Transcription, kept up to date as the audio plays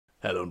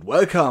Hello and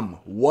welcome!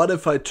 What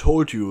if I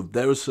told you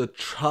there is a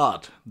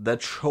chart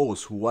that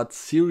shows what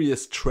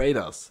serious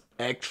traders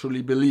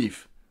actually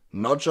believe,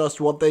 not just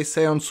what they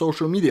say on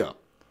social media?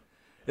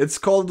 It's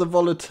called the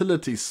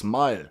Volatility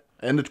Smile,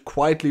 and it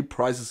quietly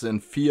prices in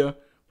fear,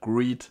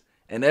 greed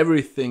and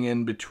everything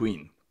in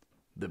between.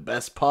 The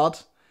best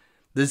part?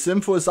 This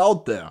info is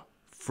out there,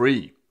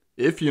 free,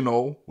 if you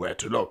know where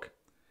to look.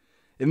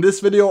 In this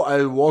video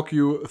I'll walk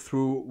you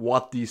through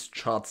what these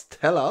charts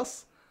tell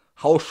us,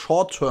 how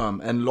short-term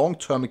and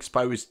long-term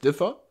expiries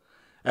differ,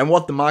 and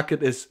what the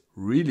market is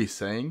really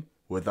saying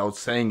without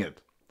saying it.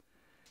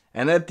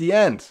 And at the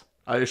end,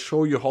 I'll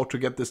show you how to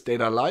get this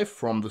data live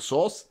from the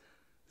source,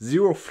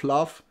 zero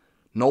fluff,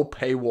 no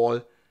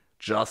paywall,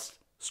 just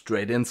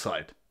straight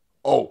insight.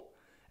 Oh,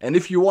 and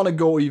if you want to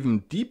go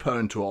even deeper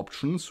into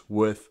options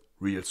with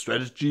real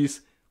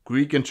strategies,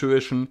 Greek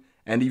intuition,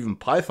 and even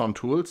Python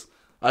tools,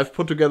 I've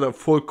put together a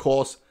full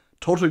course,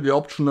 totally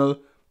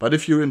optional, but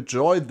if you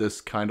enjoy this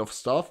kind of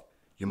stuff,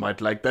 you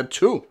might like that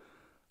too.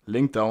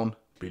 Link down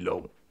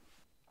below.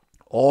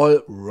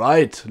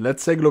 Alright,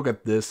 let's take a look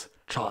at this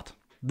chart.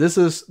 This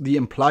is the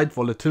implied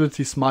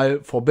volatility smile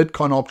for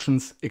Bitcoin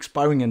options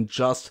expiring in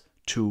just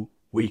 2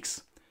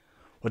 weeks.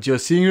 What you're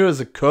seeing here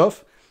is a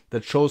curve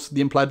that shows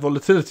the implied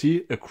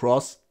volatility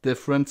across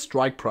different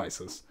strike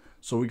prices.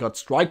 So we got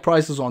strike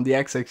prices on the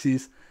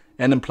x-axis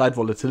and implied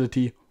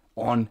volatility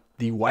on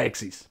the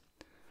y-axis.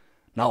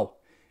 Now,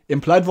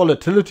 implied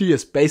volatility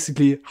is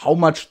basically how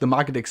much the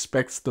market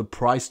expects the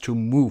price to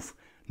move,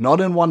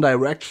 not in one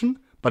direction,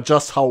 but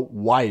just how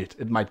wide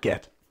it might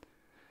get.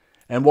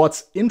 And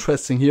what's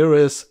interesting here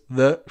is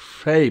the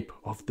shape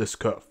of this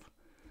curve.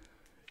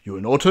 You'll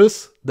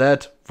notice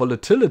that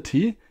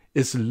volatility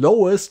is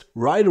lowest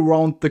right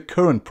around the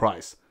current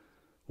price,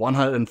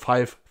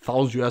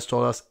 105,000 US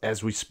dollars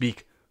as we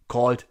speak,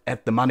 called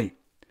at the money.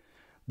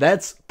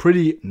 That's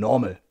pretty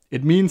normal.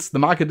 It means the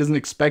market isn't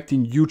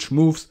expecting huge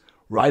moves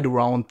right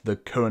around the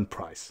current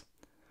price.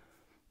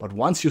 But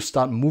once you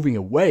start moving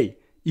away,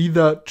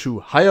 either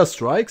to higher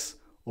strikes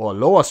or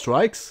lower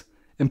strikes,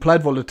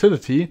 implied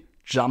volatility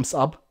jumps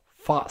up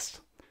fast.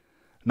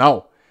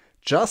 Now,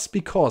 just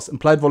because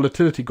implied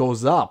volatility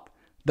goes up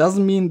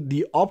doesn't mean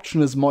the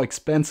option is more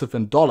expensive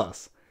in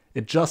dollars.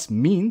 It just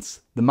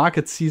means the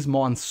market sees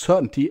more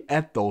uncertainty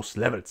at those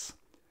levels.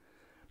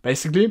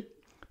 Basically,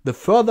 the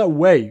further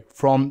away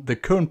from the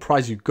current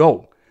price you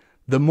go,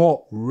 the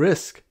more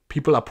risk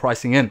people are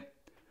pricing in,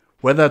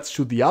 whether it's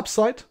to the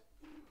upside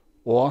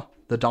or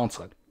the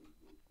downside.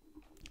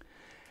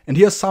 And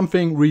here's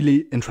something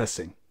really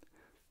interesting.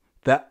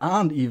 There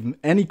aren't even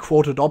any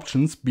quoted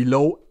options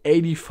below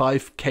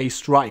 85k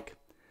strike.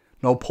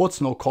 No puts,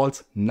 no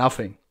calls,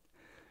 nothing.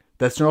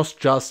 That's not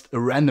just a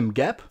random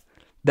gap.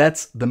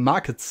 That's the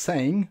market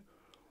saying,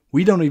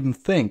 we don't even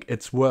think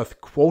it's worth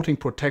quoting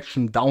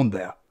protection down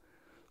there.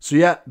 So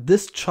yeah,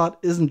 this chart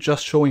isn't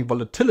just showing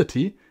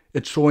volatility,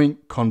 it's showing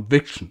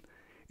conviction.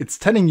 It's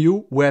telling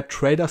you where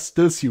traders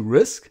still see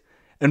risk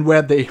and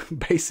where they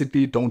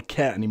basically don't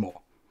care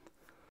anymore.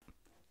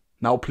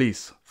 Now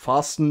please,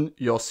 fasten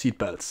your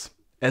seatbelts,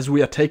 as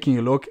we are taking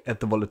a look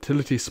at the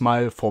volatility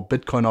smile for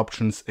Bitcoin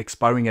options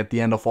expiring at the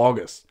end of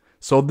August.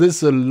 So this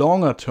is a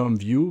longer term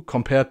view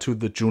compared to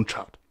the June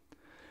chart.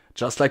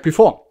 Just like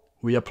before,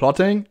 we are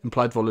plotting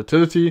implied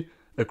volatility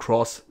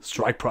across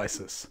strike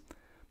prices.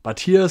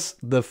 But here's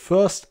the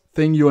first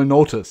thing you'll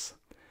notice.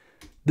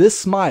 This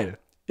smile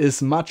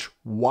is much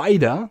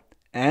wider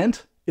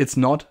and it's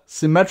not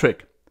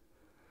symmetric.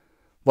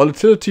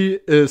 Volatility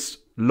is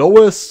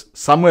lowest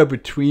somewhere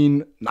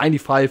between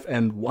 95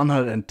 and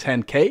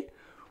 110k,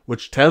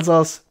 which tells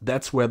us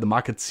that's where the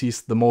market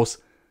sees the most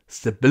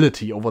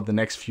stability over the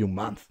next few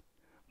months.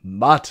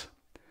 But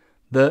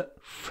the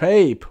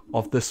shape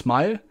of the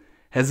smile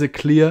has a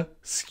clear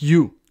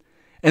skew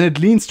and it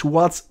leans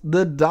towards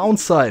the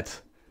downside.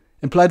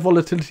 Implied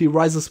volatility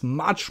rises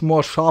much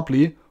more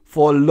sharply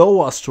for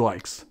lower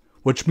strikes,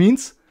 which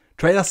means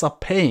traders are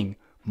paying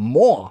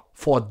more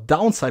for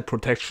downside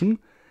protection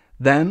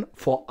than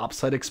for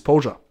upside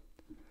exposure.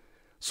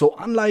 So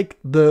unlike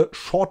the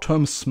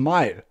short-term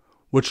smile,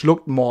 which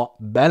looked more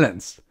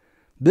balanced,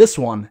 this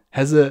one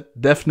has a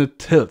definite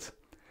tilt.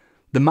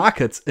 The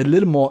market's a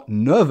little more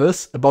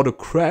nervous about a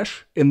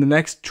crash in the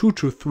next 2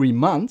 to 3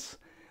 months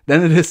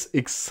than it is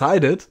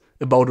excited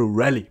about a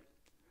rally.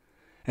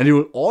 And you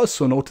will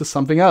also notice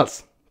something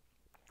else.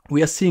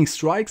 We are seeing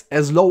strikes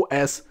as low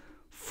as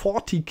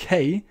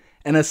 40k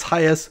and as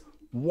high as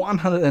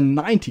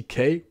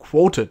 190k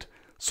quoted.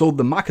 So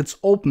the market's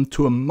open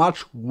to a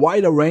much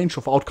wider range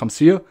of outcomes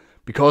here,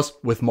 because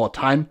with more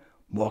time,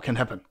 more can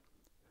happen.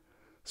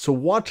 So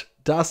what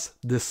does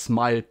this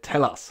smile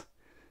tell us?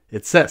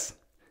 It says,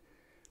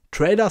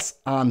 traders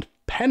aren't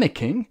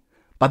panicking,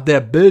 but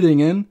they're building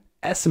in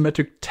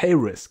asymmetric tail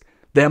risk.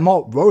 They're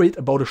more worried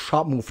about a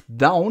sharp move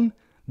down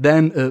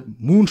than a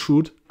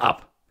moonshoot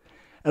up.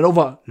 And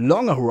over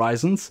longer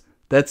horizons,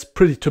 that's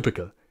pretty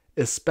typical,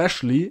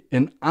 especially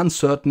in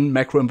uncertain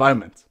macro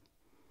environments.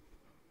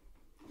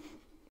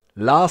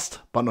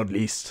 Last but not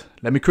least,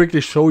 let me quickly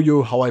show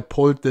you how I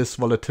pulled this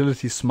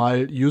volatility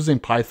smile using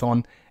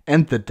Python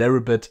and the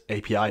Deribit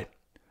API.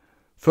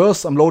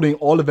 First, I'm loading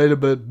all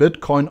available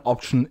Bitcoin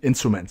option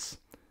instruments.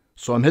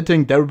 So I'm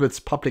hitting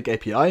Deribit's public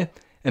API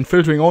and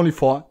filtering only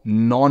for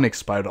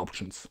non-expired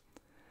options.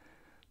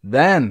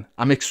 Then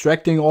I'm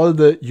extracting all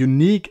the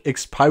unique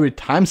expiry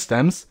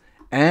timestamps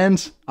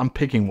and I'm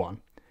picking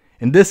one.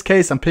 In this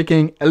case, I'm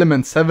picking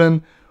element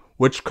 7,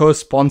 which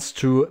corresponds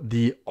to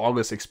the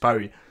August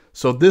expiry.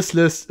 So this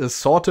list is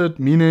sorted,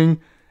 meaning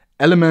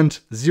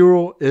element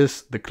 0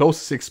 is the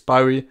closest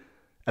expiry,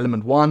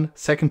 element 1,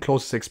 second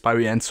closest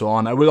expiry, and so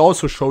on. I will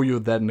also show you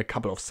that in a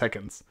couple of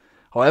seconds.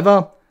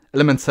 However,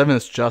 element 7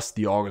 is just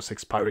the August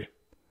expiry.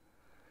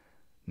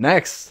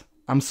 Next,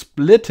 I'm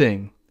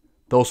splitting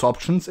those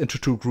options into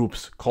two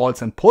groups,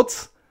 calls and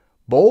puts,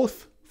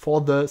 both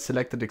for the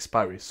selected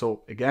expiry.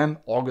 So again,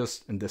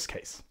 August in this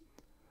case.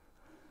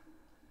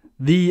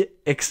 The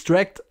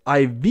extract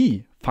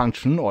IV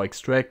function or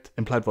extract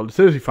implied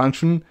volatility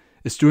function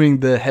is doing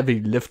the heavy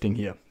lifting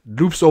here. It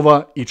loops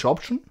over each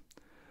option,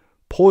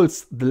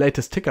 pulls the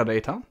latest ticker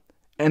data,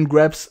 and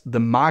grabs the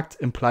marked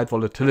implied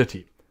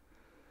volatility.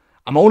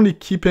 I'm only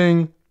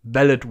keeping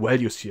valid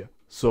values here,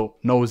 so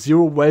no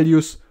zero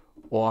values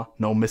or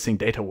no missing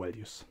data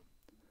values.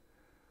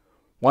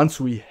 Once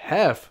we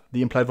have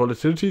the implied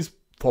volatilities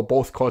for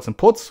both calls and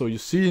puts, so you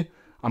see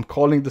I'm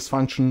calling this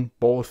function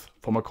both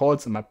for my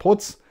calls and my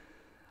puts,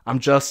 I'm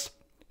just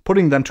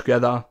putting them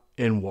together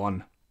in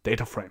one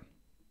data frame.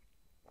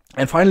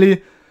 And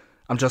finally,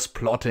 I'm just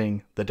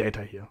plotting the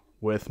data here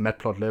with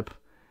matplotlib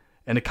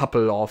and a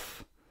couple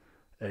of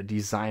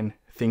design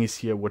thingies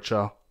here which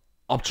are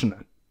optional.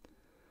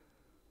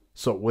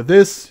 So with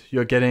this,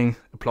 you're getting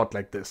a plot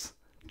like this.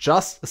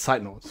 Just a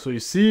side note. So you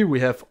see we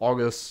have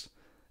August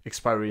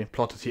expiry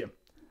plotted here.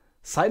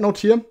 Side note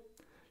here,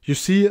 you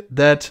see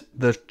that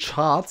the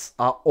charts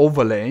are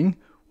overlaying,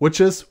 which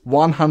is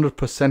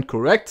 100%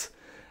 correct.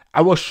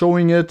 I was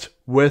showing it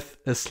with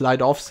a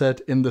slight offset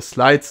in the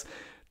slides,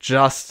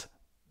 just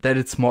that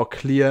it's more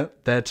clear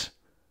that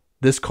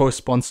this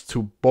corresponds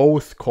to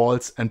both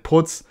calls and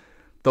puts.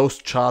 Those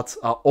charts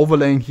are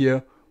overlaying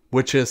here,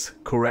 which is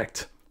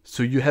correct.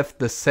 So you have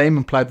the same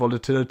implied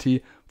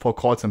volatility for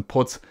calls and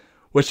puts,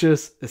 which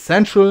is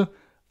essential.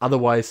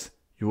 Otherwise,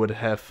 you would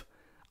have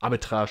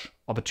arbitrage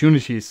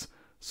opportunities.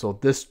 So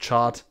this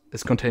chart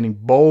is containing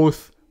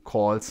both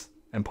calls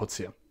and puts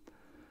here.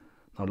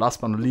 Now,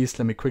 last but not least,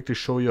 let me quickly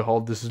show you how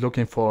this is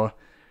looking for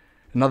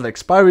another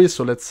expiry.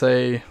 So let's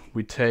say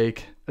we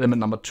take element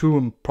number 2,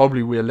 and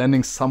probably we are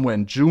landing somewhere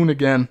in June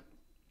again.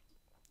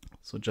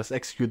 So just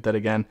execute that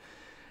again,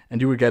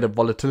 and you will get a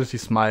volatility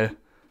smile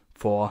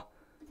for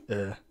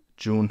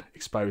June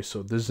expiry.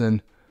 So this is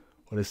in,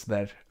 what is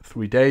that,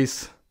 3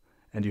 days,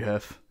 and you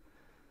have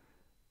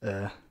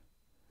a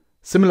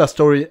similar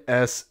story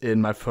as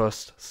in my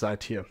first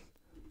slide here.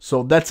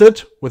 So that's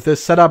it. With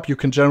this setup, you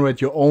can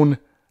generate your own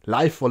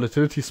live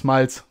volatility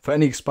smiles for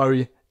any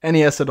expiry,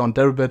 any asset on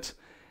Deribit,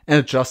 and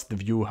adjust the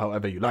view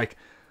however you like.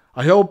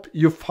 I hope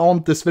you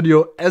found this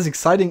video as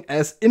exciting,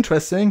 as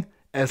interesting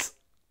as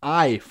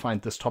I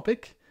find this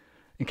topic.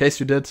 In case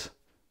you did,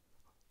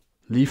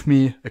 leave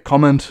me a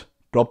comment,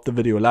 drop the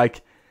video a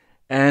like,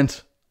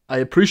 and I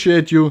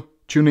appreciate you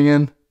tuning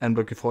in and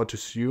looking forward to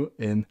see you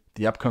in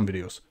the upcoming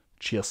videos.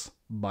 Cheers.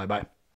 Bye bye.